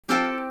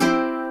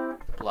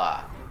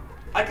blah.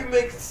 I can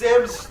make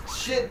Sam's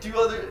shit do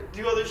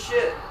other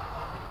shit.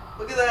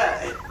 Look at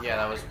that. Yeah,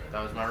 that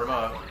was my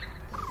remote.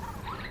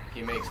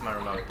 He makes my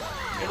remote.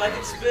 And I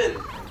can spin.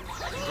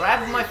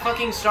 Grab my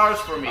fucking stars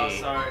for me, Oh,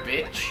 sorry.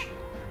 bitch.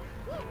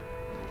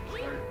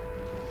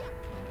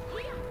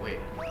 Wait.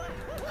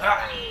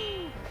 Ah.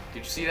 Did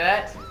you see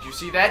that? Did you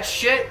see that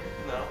shit?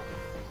 No.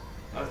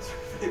 I was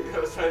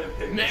trying to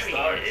pick the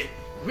stars.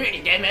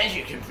 Really, that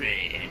magic can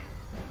play.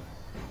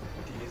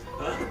 These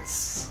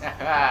nuts.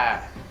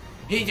 Haha.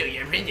 He told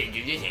your friend to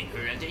do this and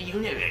around the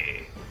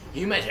universe.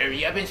 You must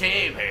hurry up and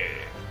save her.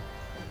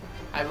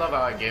 I love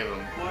how I gave him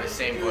Why the is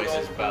same he voice doing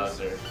as all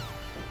Bowser.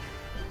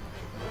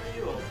 Where are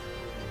you?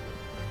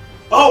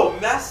 Oh,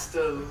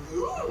 Master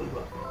Loom.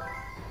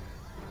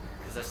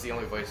 Because that's the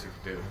only voice you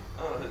can do.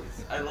 Oh,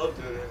 I love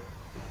doing it.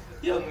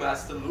 Young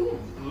Master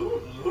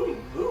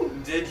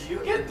Loom, did you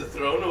get the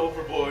throne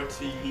overboard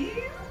to you?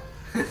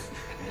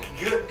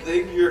 Good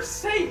thing you're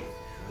safe.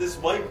 This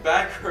white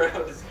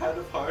background is kind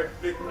of hard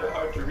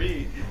to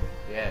read.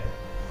 Yeah.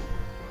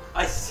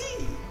 I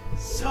see.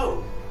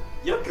 So,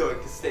 you're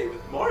going to stay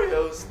with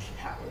Mario's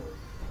cabin.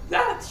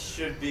 That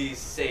should be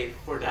safe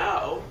for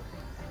now.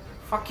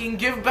 Fucking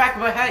give back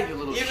my hat, you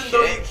little Even shit.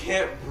 though you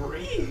can't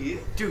breathe.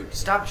 Dude,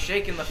 stop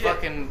shaking the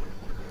fucking...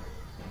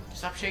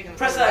 Stop shaking the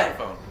Press fucking A.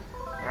 microphone.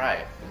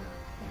 Alright.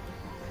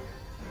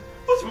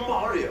 But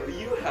Mario,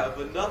 you have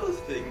other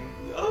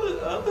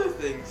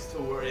things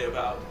to worry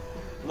about.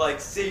 Like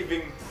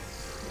saving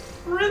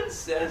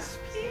Princess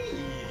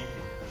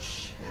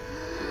Peach.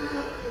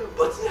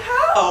 But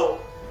how?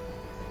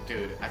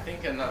 Dude, I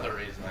think another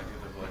reason I do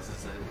the voices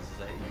is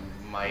that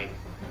you might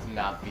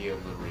not be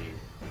able to read.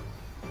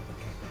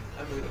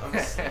 I mean, I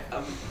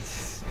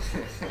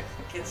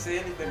can't say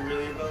anything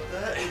really about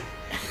that.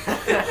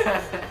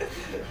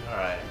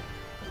 Alright.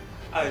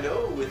 I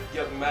know with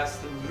young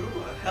Master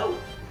Luma help.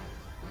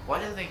 Why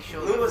do they show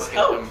Luma's the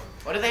help. fucking...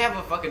 Why do they have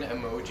a fucking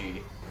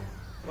emoji?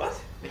 What?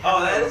 They have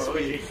Oh, that an is emoji.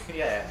 weird.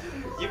 Yeah.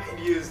 You can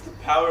use the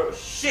power of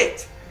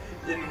shit.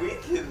 Then we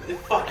can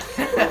fuck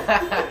you.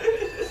 I'm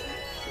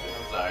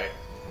sorry.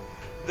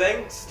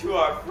 Thanks to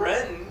our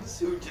friends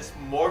who just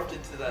morphed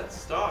into that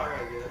star, I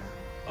guess.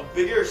 A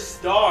bigger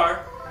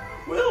star.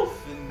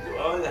 Wilf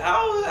and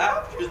how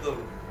after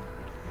them.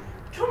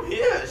 Come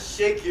here,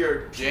 shake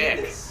your Dick.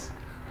 penis.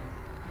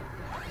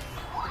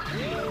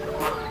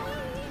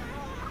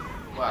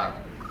 Wow.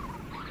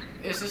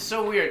 This is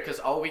so weird because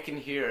all we can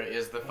hear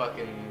is the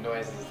fucking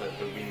noises that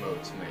the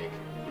Wii-motes make.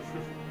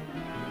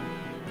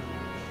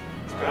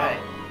 Alright.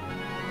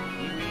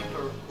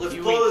 Let's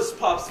blow this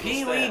popsicle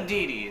Pee-wee stand.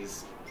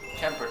 Dee-Dee's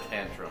temper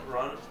tantrum.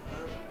 Run.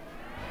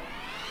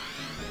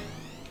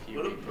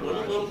 What a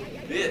little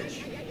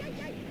bitch.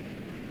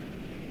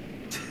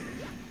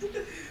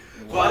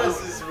 Wow,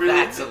 this is really...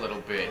 That's a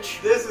little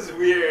bitch. This is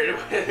weird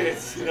when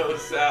it's no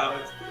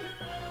sound.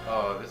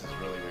 Oh, this is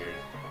really weird.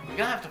 We're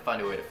gonna have to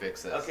find a way to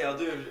fix this. Okay, I'll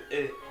do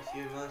it. If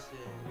you must,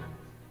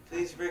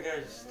 please bring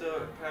our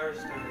power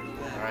stars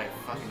back. Alright,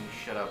 fucking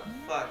shut up.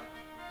 Fuck.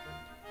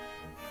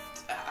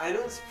 I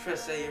don't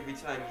press A every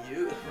time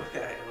you.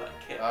 Okay, I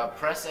can't.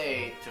 Press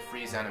A to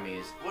freeze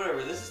enemies.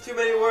 Whatever. This is too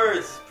many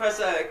words. Press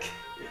A.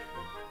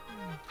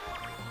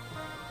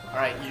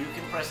 Alright, you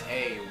can press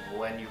A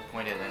when you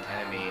point at an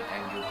enemy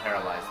and you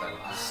paralyze them.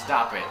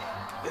 Stop it.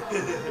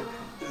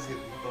 This is gonna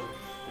be fun.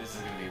 This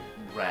is gonna be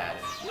rad.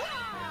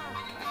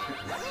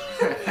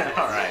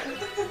 Alright.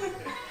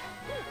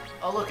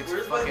 Oh look, it's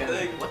Where's my fucking...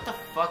 thing? What the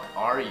fuck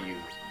are you?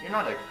 You're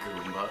not a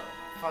Goomba.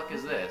 The fuck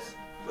is this?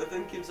 My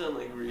thing keeps on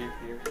like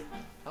reappearing.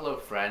 Hello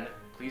friend.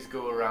 Please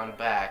go around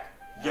back.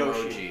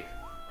 Yoshi. Emoji.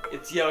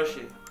 It's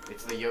Yoshi.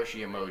 It's the Yoshi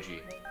emoji.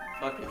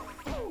 Fuck it.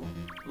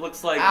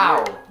 Looks like...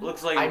 Ow!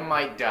 Looks like... I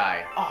might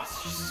die. Oh,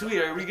 sweet.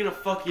 Are we gonna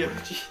fuck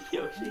Yoshi?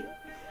 Yoshi?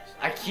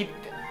 I keep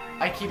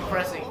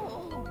pressing.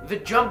 The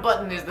jump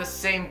button is the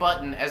same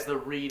button as the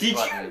read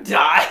button. Did you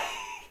die?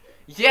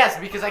 Yes,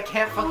 because I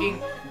can't fucking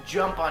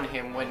jump on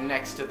him when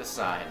next to the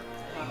sign.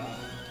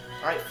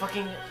 Alright,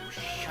 fucking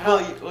shut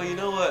up. Well, you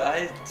know what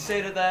I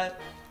say to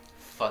that?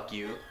 Fuck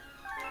you.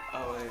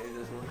 Oh, wait, it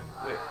doesn't work.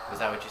 Wait, is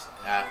that what you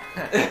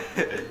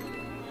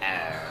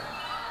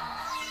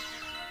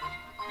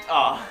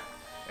Aw.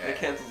 It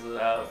cancels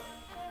it out.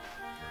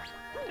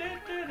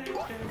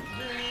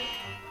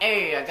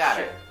 Hey, I got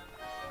Shit. it.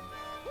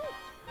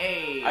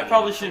 Hey. I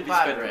probably shouldn't be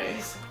spending compadre.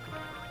 these.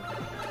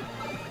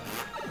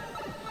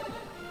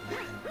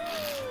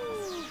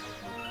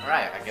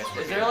 Alright, I guess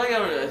we're Is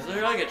good.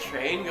 there like a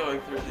train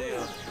going through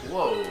the?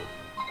 Whoa.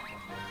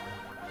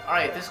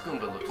 Alright, this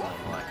Goomba looks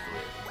normal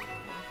actually.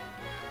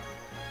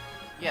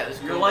 Yeah, this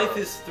Goomba. Your life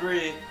is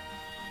 3.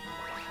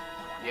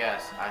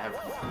 Yes, I have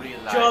 3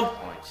 life Jump.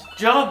 points.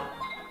 Jump!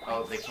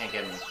 Oh, they can't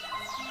get me.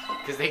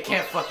 Because they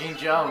can't fucking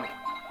jump.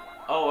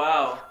 Oh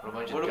wow. What a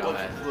bunch of What a bunch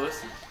dumbasses. of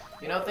pussies.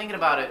 You know, thinking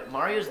about it,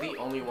 Mario's the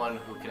only one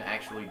who can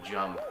actually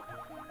jump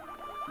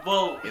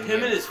Well, in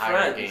him the and his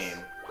entire friends. game.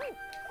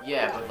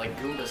 Yeah, but like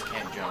Goombas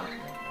can't jump.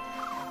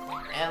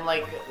 And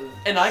like,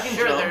 And I can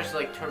sure, jump. there's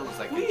like turtles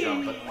that can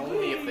jump, but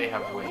only if they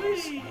have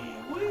wings.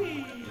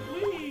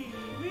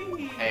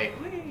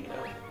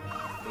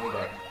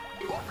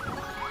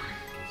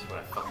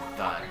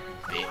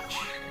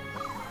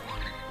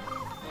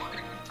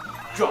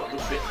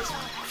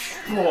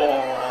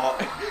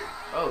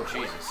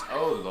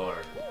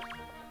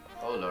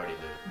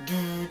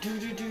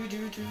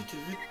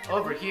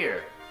 over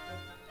here.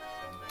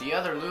 The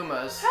other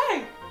Lumas.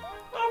 Hey!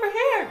 Over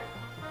here!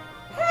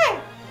 Hey!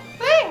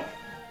 Link!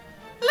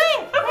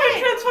 Link! I'm gonna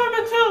transform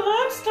into a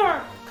Lone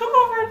Star! Come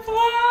over and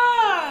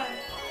fly!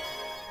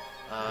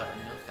 No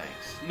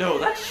thanks. No,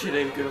 that shit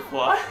ain't gonna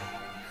fly.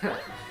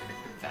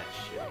 That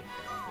shit.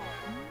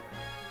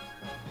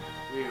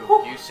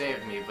 You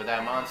saved me, but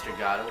that monster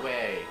got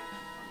away.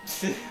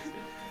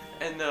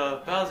 And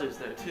Bowser's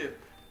there too.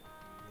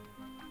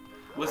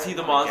 Was he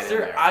the wanna get in monster?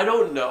 there. I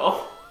don't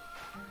know.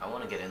 I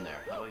want to get in there.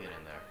 How do I get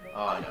in there?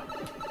 Oh, I know.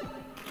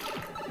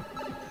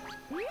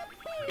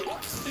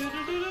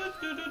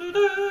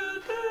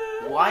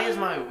 Why is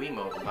my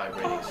Wii-mote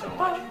vibrating so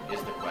much? Is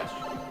the question.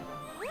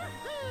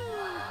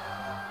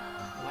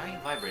 Why are you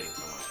vibrating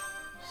so much?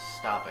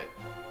 Stop it.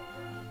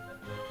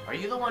 Are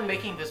you the one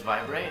making this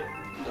vibrate?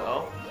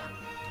 No.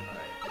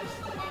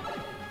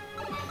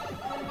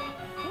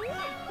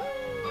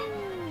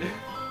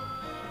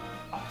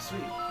 Oh,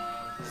 sweet.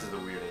 This is the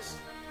weirdest.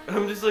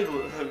 I'm just.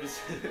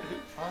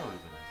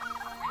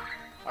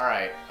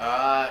 Alright,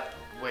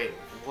 wait.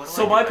 What do I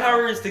So do my now?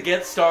 power is to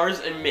get stars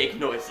and make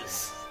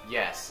noises.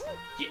 Yes.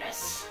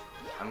 Yes.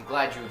 I'm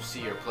glad you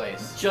see your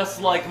place.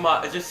 Just like my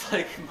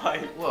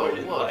Whoa, point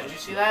in whoa, life. did you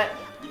see that?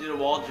 You did a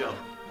wall jump.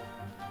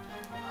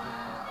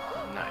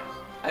 Nice.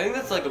 I think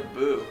that's like a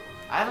boo.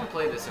 I haven't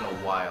played this in a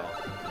while,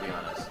 to be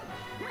honest.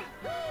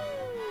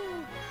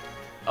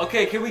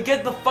 Okay, can we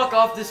get the fuck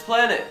off this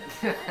planet?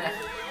 Get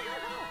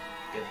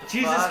the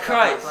Jesus fuck off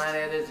Christ. the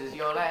planet, this is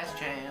your last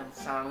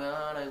chance. I'm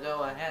gonna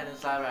go ahead and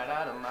slide right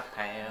out of my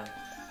pants.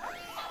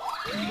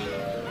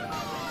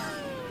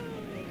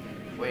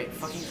 Wait,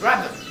 fucking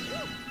grab them!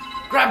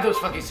 Grab those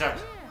fucking stars!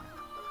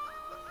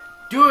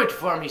 Do it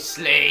for me,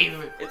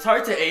 slave! It's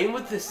hard to aim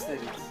with this thing.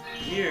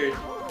 It's weird.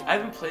 I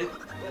haven't played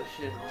that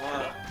shit in a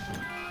while.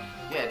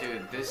 Yeah,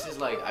 dude, this is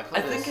like, I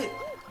played this...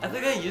 I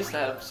think I used to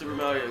have Super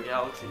Mario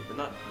Galaxy, but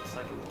not the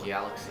second one.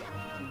 Galaxy.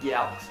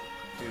 Galaxy.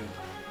 Dude,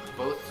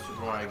 both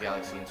Super Mario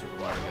Galaxy and Super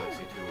Mario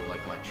Galaxy 2 were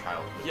like my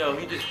childhood. Yo,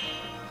 he just...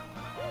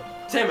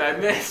 Damn it, I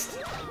missed!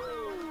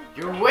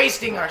 You're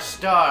wasting our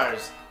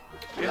stars!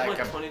 We have Like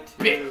a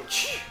 22.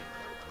 bitch!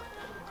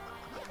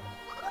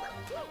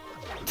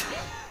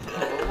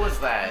 What was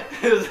that?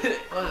 What was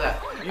What was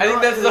that? You I know think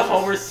what? that's the This is-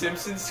 Homer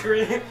Simpson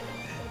scream.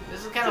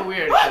 This is kind of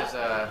weird because,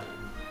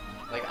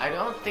 like, I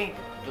don't think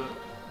the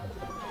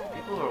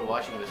people who are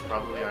watching this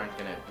probably aren't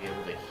gonna be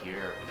able to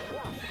hear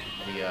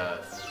the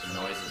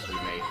noises we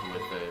make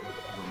with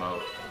the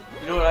remote.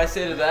 You know what I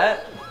say to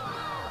that?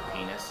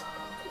 Penis.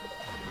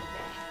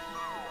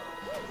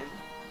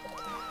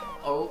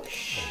 Oh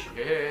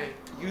shit!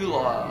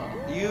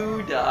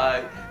 You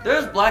die.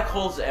 There's black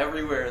holes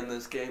everywhere in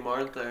this game,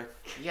 aren't there?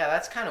 Yeah,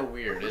 that's kind of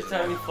weird, Every isn't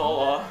time it? you fall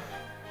off.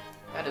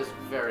 That is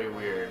very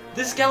weird.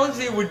 This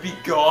galaxy would be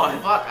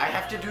gone. Fuck! I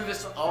have to do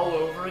this all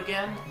over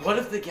again. What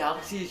if the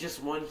galaxy is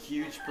just one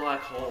huge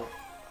black hole?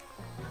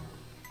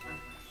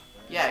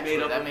 Yeah, It's made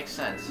actually, up that of- makes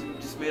sense.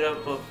 Just made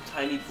up of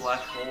tiny black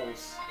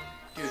holes.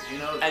 Dude, you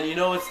know... And you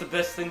know what's the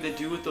best thing to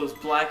do with those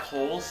black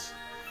holes?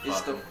 Is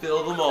Fuck to 'em.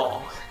 fill them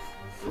all.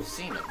 We've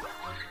seen it.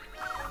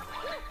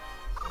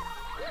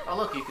 Oh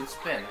look, you can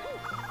spin.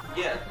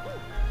 Yeah.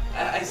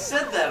 I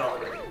said that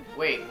already.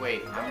 Wait,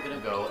 I'm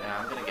gonna go and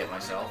I'm gonna get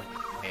myself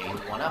a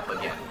 1-up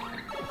again.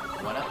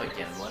 1-up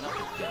again,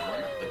 1-up again,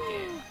 1-up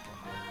again.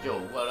 Yo,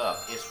 what up?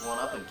 It's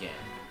 1-up again.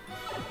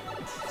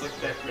 It's like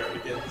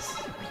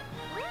backyardigans.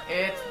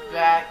 It's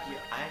back.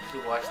 I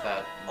actually watched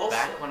that Also-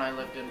 back when I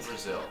lived in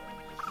Brazil.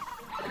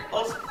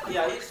 Also,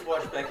 yeah, I used to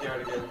watch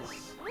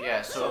backyardigans.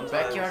 Yeah, so Sometimes.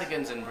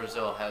 Backyardigans in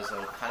Brazil has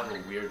a kind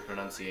of a weird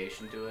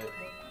pronunciation to it.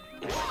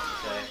 Okay.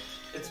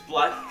 It's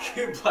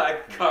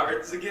black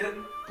cards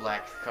again.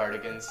 Black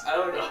cardigans. I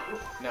don't know.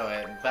 No,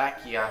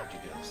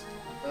 Backyardigans.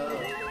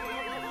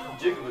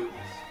 Jigaboos.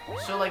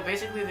 So like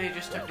basically they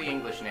just took the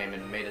English name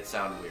and made it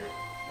sound weird.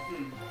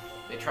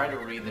 They tried to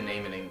read the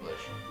name in English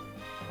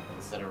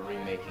instead of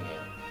remaking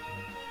it.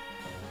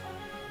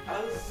 I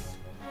was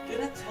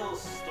gonna tell a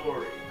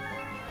story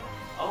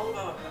all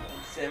about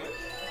Sam.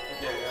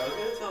 Okay, I was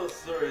gonna tell a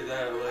story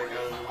that like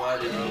I was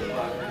reminded of, but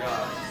I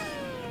forgot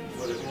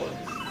what it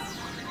was.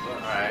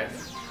 Alright.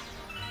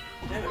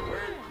 Damn it,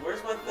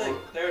 where's my thing?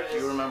 There it Do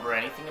is. you remember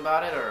anything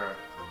about it or?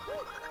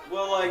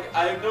 Well, like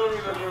I don't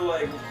remember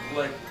like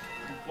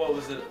what it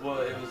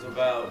was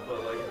about,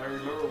 but like if I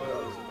remember what it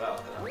was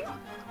about, then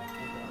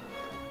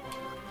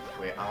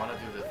Wait, I want to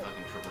do the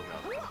fucking triple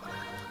jump.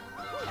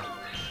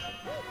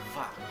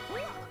 Fuck.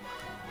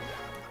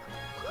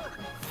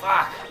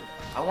 Fuck!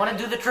 I want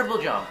to do the triple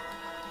jump.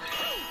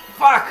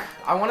 Fuck!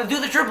 I want to do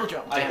the triple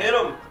jump. I Damn hit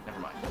it. him. Never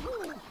mind.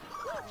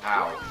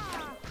 Ow.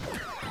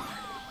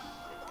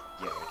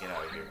 Yeah, get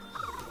out of here.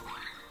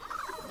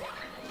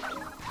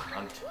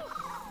 Hunt.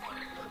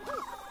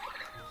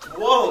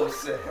 Whoa,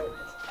 Sam.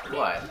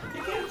 What?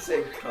 You can't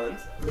say cunt.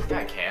 Yeah,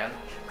 I can.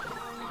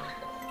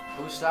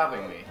 Who's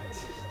stopping me?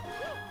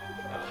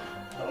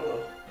 I don't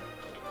know.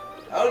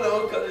 I don't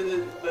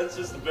know. That's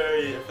just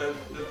very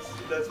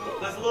offensive. That's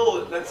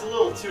a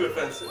little too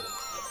offensive.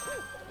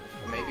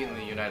 Maybe in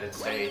the United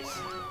States.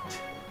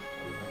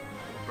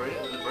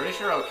 The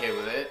British are okay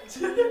with it.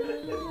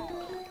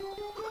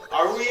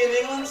 Are we in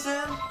England,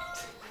 Sam?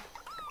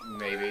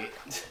 Maybe.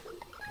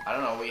 I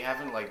don't know. We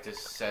haven't like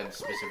just said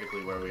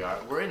specifically where we are.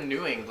 We're in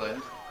New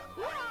England.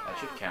 That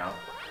should count.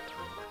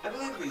 I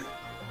believe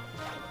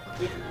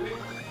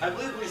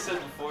we said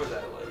before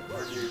that, like,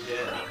 we're near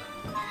dead.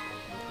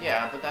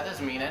 Yeah, but that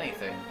doesn't mean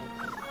anything.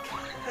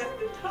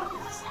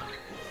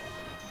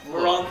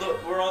 We're on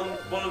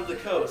one of the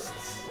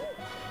coasts.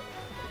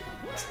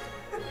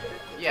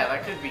 Yeah,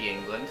 that could be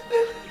England.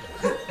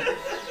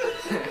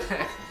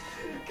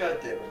 God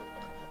damn it.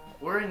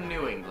 We're in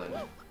New England.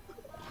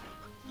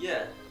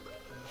 Yeah.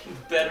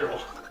 Better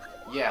one.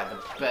 Yeah, the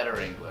better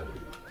England.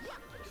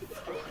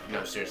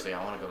 No, seriously,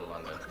 I want to go to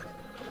London.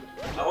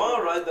 I want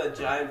to ride that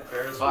giant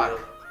Ferris Fuck.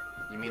 wheel.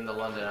 You mean the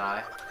London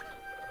Eye?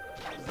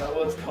 Is that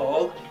what it's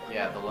called?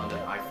 Yeah, the London.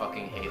 I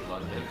fucking hate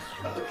London.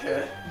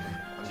 Okay.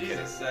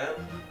 Jesus, Sam.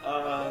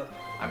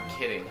 I'm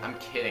kidding. I'm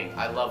kidding.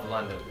 I love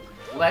London.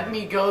 Let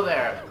me go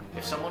there.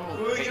 If someone will.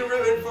 Who are you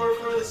rooting for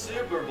the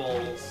Super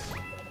Bowls?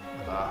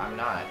 I'm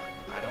not.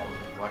 I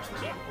don't watch the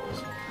Super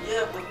Bowls.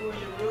 Yeah, but who are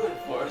you rooting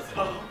for,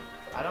 though?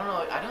 I don't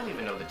know. I don't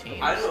even know the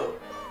teams. I know.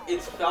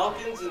 It's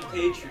Falcons and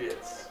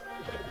Patriots.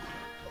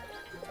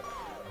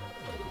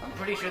 I'm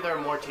pretty sure there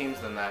are more teams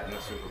than that in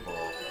the Super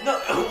Bowl. No,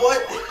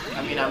 what?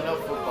 I mean, I'm no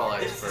football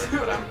expert,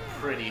 but I'm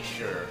pretty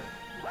sure.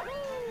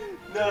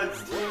 No,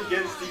 it's two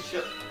against each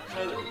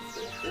other.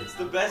 It's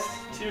the best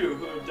two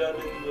who have done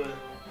in the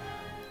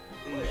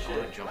I want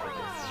shit. to jump over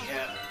there.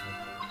 Yeah.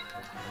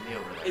 Let me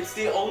over there. It's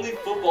the only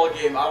football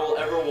game I will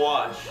ever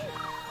watch.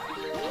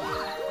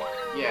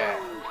 Yeah,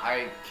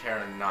 I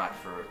care not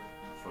for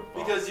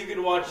football. Because you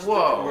can watch the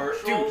Whoa,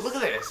 commercials. dude, look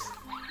at this.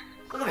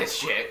 Look at this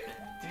shit.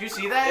 Did you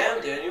see that?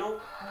 Damn, Daniel.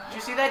 Did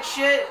you see that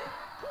shit?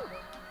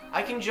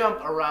 I can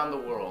jump around the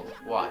world.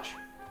 Watch.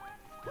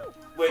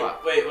 Wait,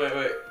 Fuck.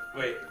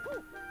 wait,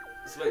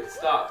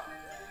 stop.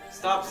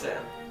 Stop,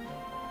 Sam.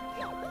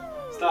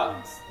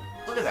 Stop.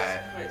 Look at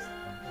that. Wait.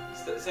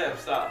 Sam,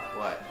 stop.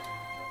 What?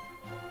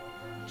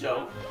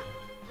 Jump.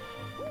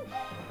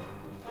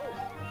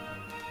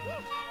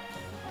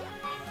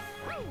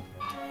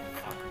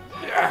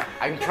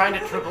 I'm trying to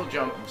triple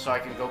jump so I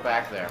can go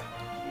back there.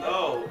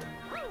 No.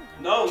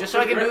 No. Just so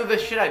I can do the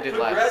shit I did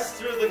last. Progress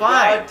through the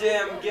Fine.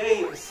 goddamn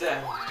game,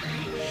 Sam.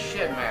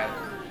 Shit, man.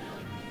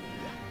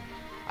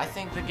 I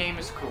think the game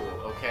is cool,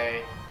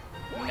 okay?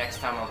 Next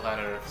time on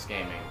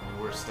PlanetEarth'sGaming,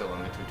 we're still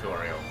in the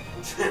tutorial.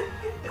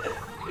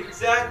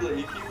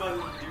 Exactly. You keep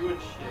on doing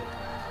shit.